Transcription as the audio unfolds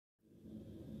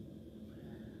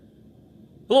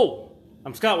Hello,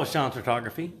 I'm Scott with Sean's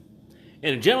Photography,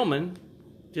 and a gentleman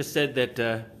just said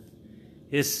that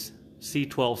his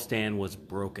C12 stand was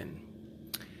broken.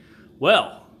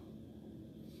 Well,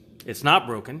 it's not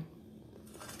broken.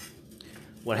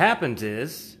 What happens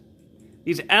is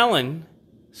these Allen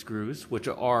screws, which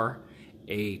are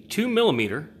a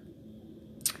 2mm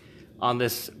on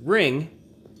this ring,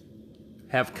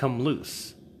 have come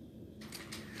loose.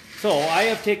 So I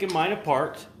have taken mine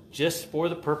apart just for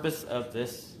the purpose of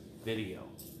this video.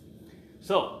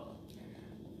 So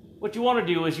what you want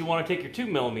to do is you want to take your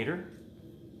 2mm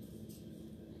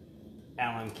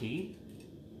Allen key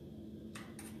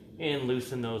and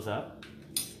loosen those up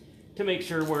to make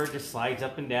sure where it just slides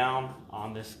up and down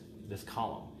on this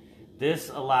column. This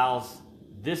allows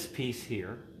this piece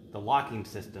here, the locking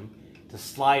system, to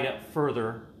slide up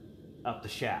further up the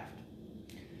shaft.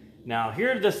 Now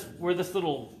here, where this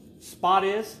little spot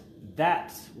is,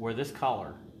 that's where this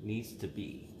collar needs to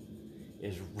be.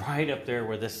 Is right up there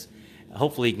where this,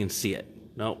 hopefully you can see it.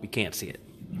 Nope, you can't see it.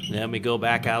 Let me go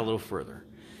back out a little further.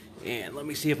 And let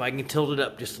me see if I can tilt it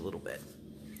up just a little bit.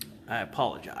 I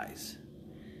apologize.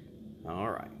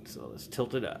 Alright, so let's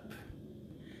tilt it up.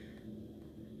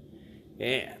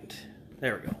 And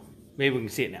there we go. Maybe we can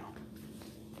see it now.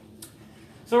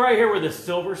 So right here where the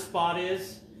silver spot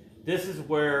is, this is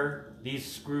where these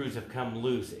screws have come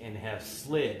loose and have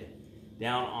slid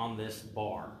down on this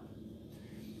bar.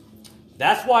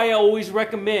 That's why I always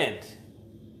recommend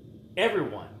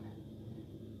everyone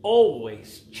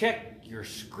always check your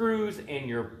screws and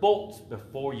your bolts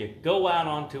before you go out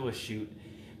onto a shoot,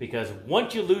 because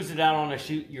once you lose it out on a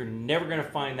shoot, you're never going to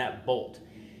find that bolt,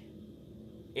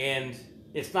 and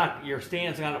it's not, your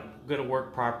stand's not going to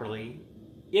work properly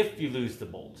if you lose the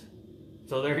bolt.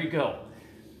 So there you go.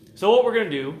 So what we're going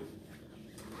to do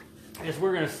is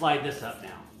we're going to slide this up now.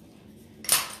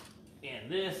 And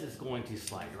this is going to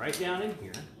slide right down in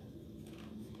here.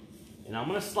 And I'm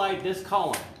going to slide this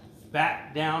column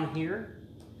back down here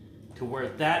to where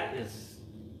that is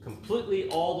completely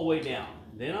all the way down.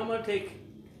 Then I'm going to take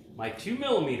my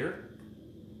 2mm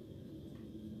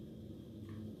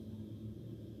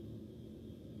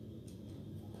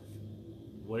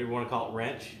whatever you want to call it,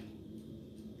 wrench,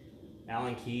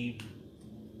 Allen key,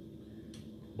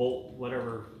 bolt,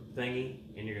 whatever thingy,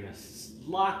 and you're going to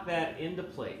lock that into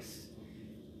place.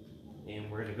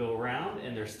 And we're going to go around,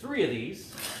 and there's 3 of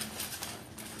these.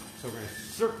 So we're going to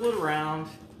circle it around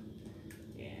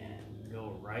and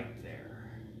go right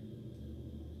there.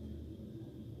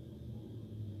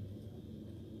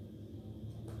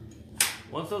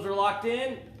 Once those are locked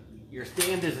in, your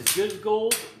stand is as good as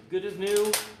gold, good as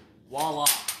new. Voila.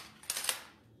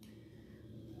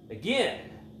 Again,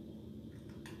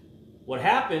 what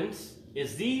happens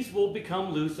is these will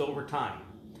become loose over time.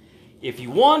 If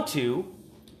you want to,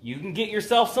 you can get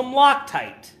yourself some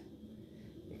Loctite.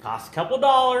 It costs a couple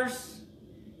dollars.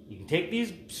 You can take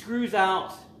these screws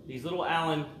out, these little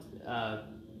Allen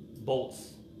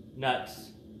bolts,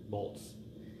 nuts, bolts.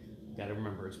 Got to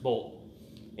remember it's bolt.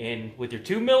 And with your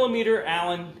 2mm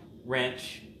Allen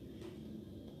wrench,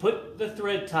 put the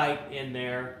thread type in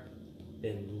there,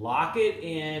 then lock it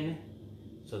in,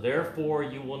 so therefore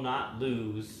you will not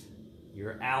lose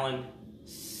your Allen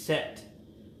set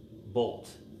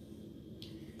bolt.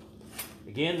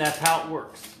 Again, that's how it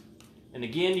works. And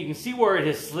again, you can see where it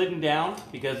has slidden down,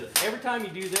 because every time you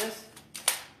do this,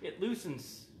 it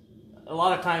loosens a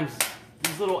lot of times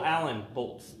these little Allen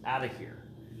bolts out of here.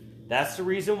 That's the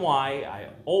reason why I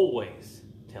always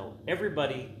tell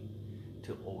everybody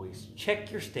to always check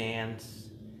your stands,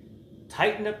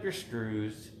 tighten up your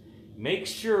screws, make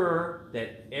sure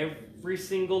that every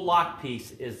single lock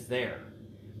piece is there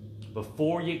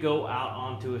before you go out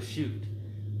onto a shoot,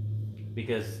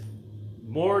 because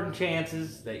more than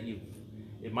chances that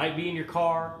it might be in your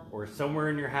car or somewhere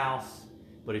in your house,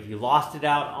 but if you lost it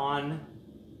out on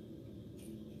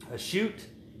a shoot,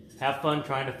 have fun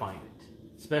trying to find it,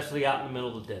 especially out in the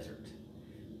middle of the desert.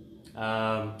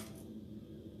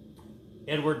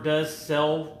 Edward does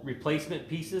sell replacement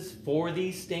pieces for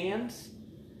these stands.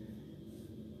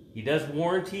 He does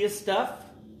warranty his stuff,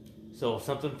 so if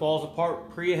something falls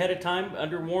apart ahead of time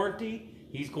under warranty,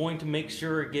 he's going to make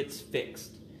sure it gets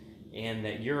fixed and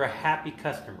that you're a happy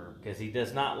customer, because he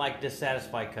does not like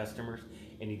dissatisfied customers,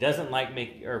 and he doesn't like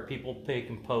people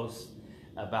making posts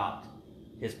about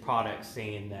his products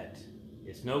saying that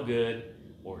it's no good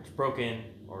or it's broken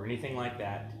or anything like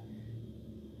that.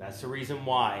 That's the reason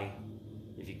why,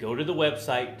 if you go to the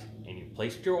website and you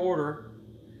placed your order,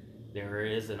 there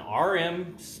is an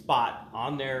RM spot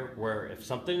on there where if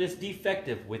something is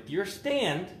defective with your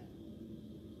stand,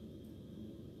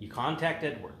 you contact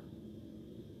Edward.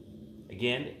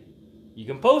 Again, you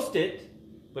can post it,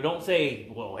 but don't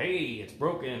say, well, hey, it's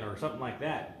broken or something like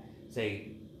that.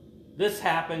 Say, this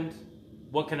happened,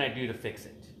 what can I do to fix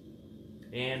it?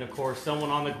 And of course, someone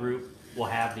on the group will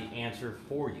have the answer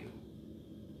for you.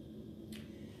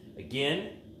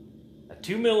 Again, a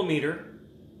 2mm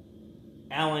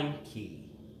Allen key.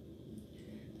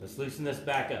 Let's loosen this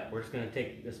back up. We're just going to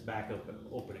take this back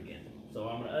open again. So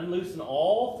I'm going to unloosen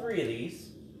all 3 of these,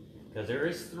 because there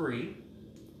is 3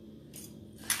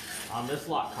 on this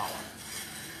lock collar.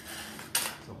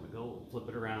 So I'm going to go flip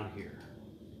it around here.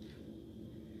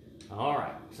 All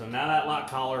right, so now that lock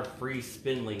collar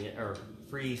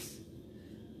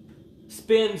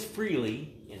spins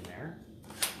freely in there.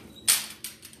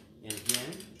 And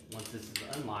again, once this is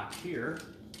unlocked here,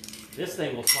 this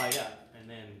thing will slide up, and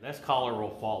then this collar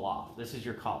will fall off. This is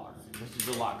your collar. This is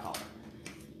your lock collar.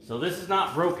 So this is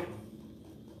not broken.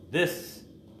 This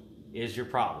is your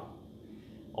problem.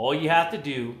 All you have to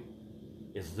do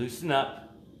is loosen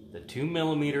up the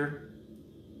 2mm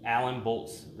Allen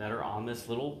bolts that are on this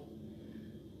little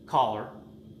collar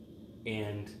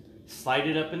and slide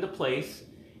it up into place.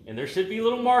 And there should be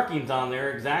little markings on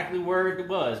there exactly where it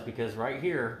was, because right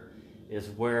here is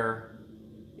where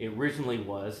it originally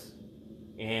was.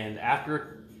 And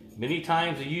after many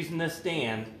times of using this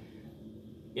stand,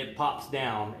 it pops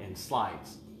down and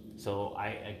slides. So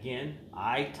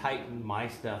I tighten my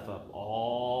stuff up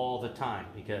all the time,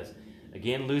 because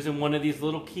again, losing one of these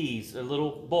little keys or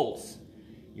little bolts,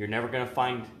 you're never going to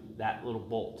find that little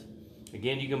bolt.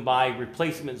 Again, you can buy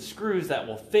replacement screws that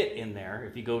will fit in there.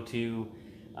 If you go to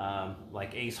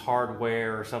like Ace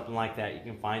Hardware or something like that, you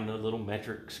can find the little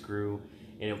metric screw.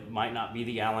 And it might not be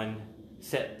the Allen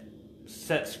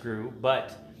set screw,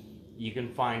 but you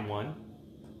can find one.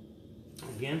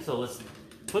 Again, so let's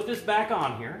put this back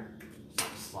on here.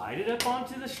 Slide it up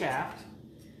onto the shaft.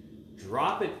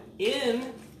 Drop it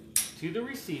in to the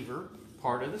receiver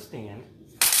part of the stand.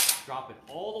 Drop it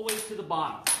all the way to the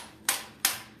bottom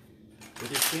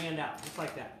with your stand out, just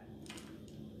like that.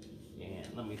 And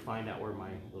let me find out where my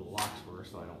little locks were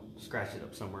so I don't scratch it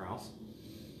up somewhere else.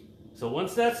 So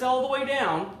once that's all the way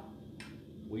down,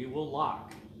 we will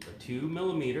lock the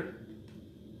 2mm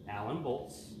Allen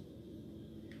bolts.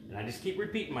 And I just keep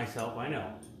repeating myself, I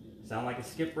know. Sound like a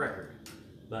skip record.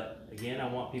 But again, I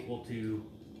want people to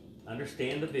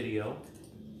understand the video.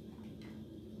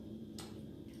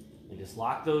 And just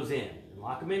lock those in. And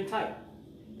lock them in tight.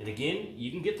 And again,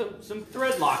 you can get some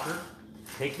thread locker.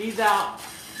 Take these out.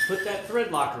 Put that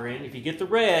thread locker in. If you get the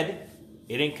red,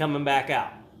 it ain't coming back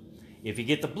out. If you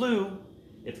get the blue,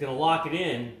 it's going to lock it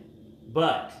in,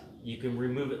 but you can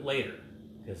remove it later,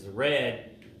 because the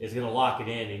red is going to lock it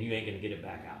in and you ain't going to get it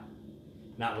back out.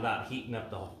 Not without heating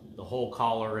up the whole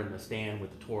collar and the stand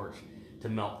with the torch to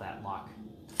melt that lock.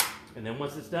 And then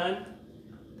once it's done,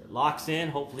 it locks in.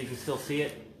 Hopefully you can still see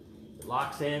it. It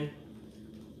locks in,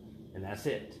 and that's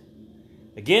it.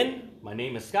 Again, my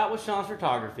name is Scott with Sean's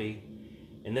Photography,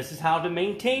 and this is how to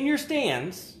maintain your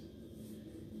stands.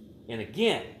 And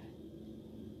again,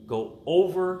 go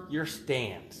over your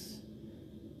stands.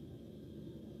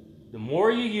 The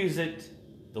more you use it,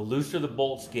 the looser the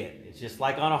bolts get. It's just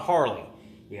like on a Harley.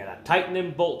 You gotta tighten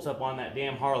them bolts up on that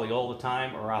damn Harley all the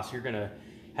time, or else you're gonna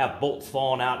have bolts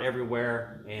falling out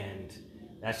everywhere, and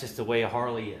that's just the way a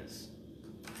Harley is.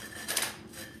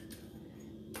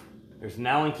 There's an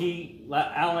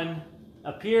Allen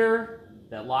up here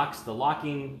that locks the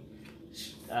locking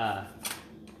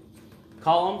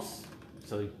columns.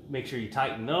 So make sure you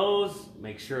tighten those,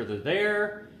 make sure they're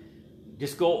there.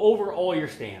 Just go over all your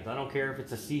stands. I don't care if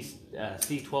it's a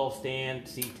C12 stand,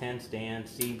 C10 stand,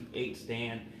 C8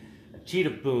 stand, a Cheetah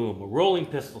Boom, a rolling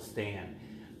pistol stand.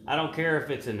 I don't care if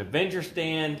it's an Avenger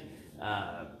stand,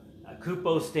 a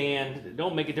Cupo stand. It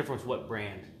don't make a difference what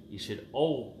brand. You should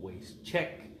always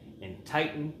check and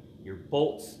tighten your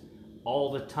bolts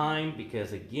all the time,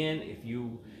 because again, if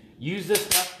you use this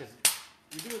stuff, because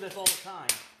you're doing this all the time,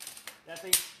 that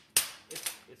thing,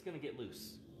 it's going to get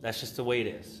loose. That's just the way it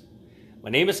is. My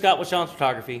name is Scott with Sean's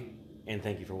Photography, and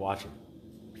thank you for watching.